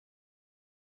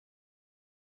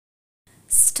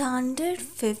Standard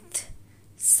 5th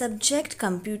Subject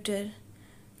Computer.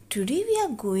 Today we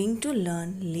are going to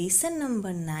learn lesson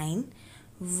number 9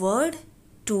 Word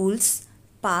Tools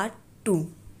Part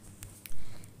 2.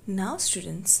 Now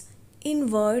students,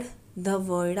 in Word, the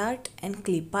word art and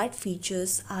clip art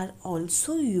features are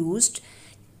also used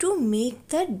to make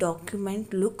the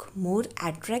document look more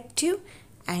attractive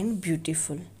and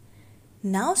beautiful.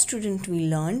 Now student, we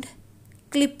learned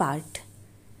clip art.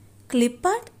 Clip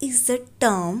art is the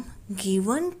term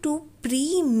given to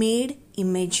pre-made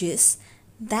images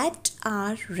that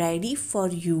are ready for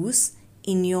use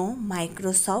in your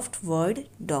Microsoft Word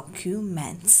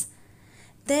documents.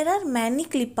 There are many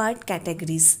clip art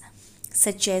categories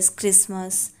such as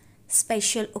Christmas,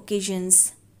 special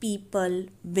occasions, people,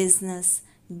 business,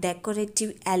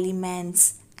 decorative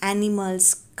elements,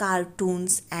 animals,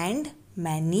 cartoons, and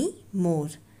many more.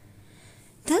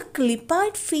 The clip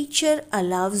art feature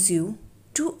allows you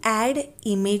to add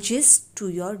images to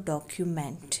your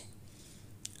document.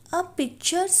 A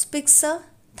picture speaks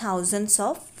thousands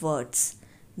of words.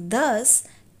 Thus,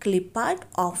 clip art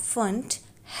often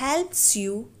helps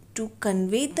you to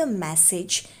convey the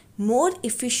message more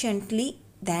efficiently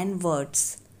than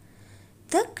words.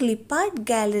 The clip art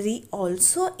gallery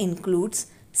also includes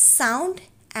sound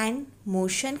and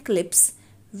motion clips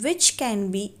which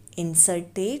can be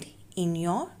inserted in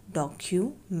your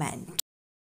document.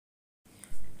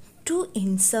 To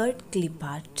insert clip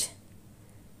art,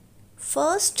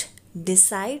 first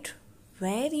decide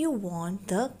where you want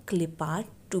the clip art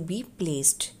to be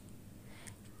placed.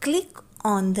 Click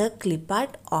on the clip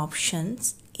art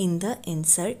options in the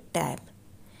Insert tab.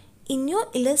 In your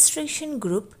illustration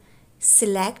group,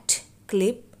 select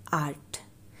Clip Art.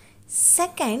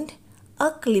 Second,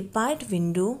 a clip art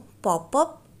window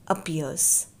pop-up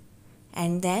appears.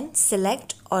 And then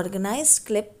select Organized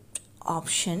Clip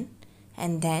option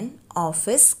and then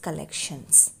Office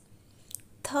Collections.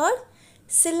 Third,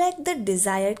 select the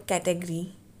desired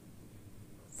category.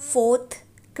 Fourth,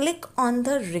 click on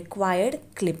the required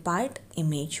clip art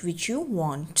image which you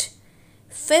want.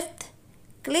 Fifth,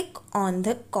 click on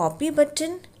the Copy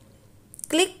button.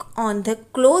 Click on the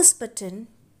Close button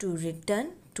to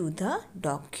return to the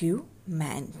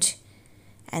document.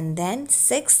 And then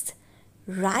sixth,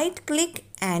 right-click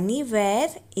anywhere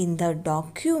in the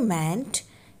document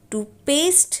to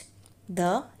paste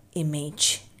the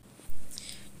image.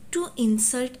 To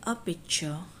insert a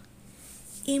picture,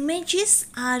 images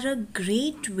are a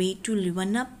great way to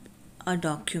liven up a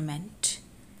document,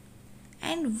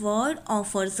 and Word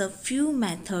offers a few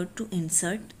methods to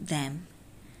insert them.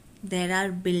 There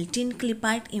are built-in clip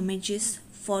art images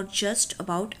for just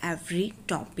about every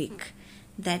topic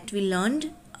that we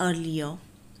learned earlier.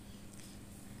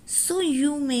 So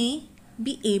you may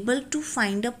be able to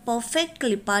find a perfect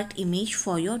clip art image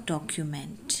for your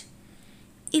document.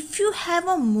 If you have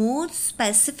a more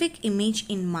specific image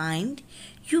in mind,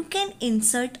 you can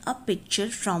insert a picture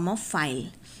from a file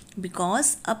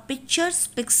because a picture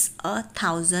speaks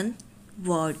 1,000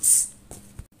 words.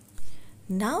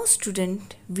 Now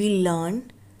student, we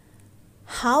learn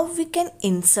how we can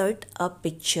insert a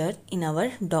picture in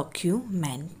our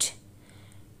document.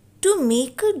 To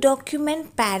make a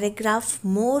document paragraph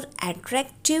more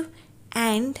attractive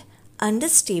and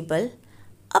understandable,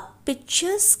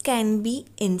 pictures can be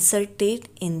inserted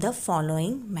in the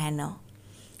following manner.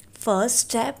 First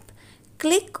step,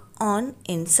 click on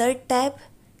Insert tab,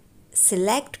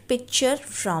 select picture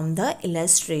from the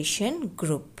illustration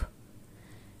group.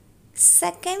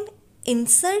 Second,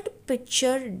 Insert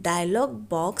Picture dialog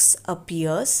box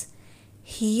appears.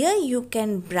 Here you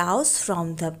can browse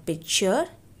from the picture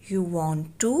you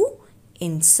want to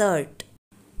insert.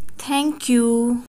 Thank you.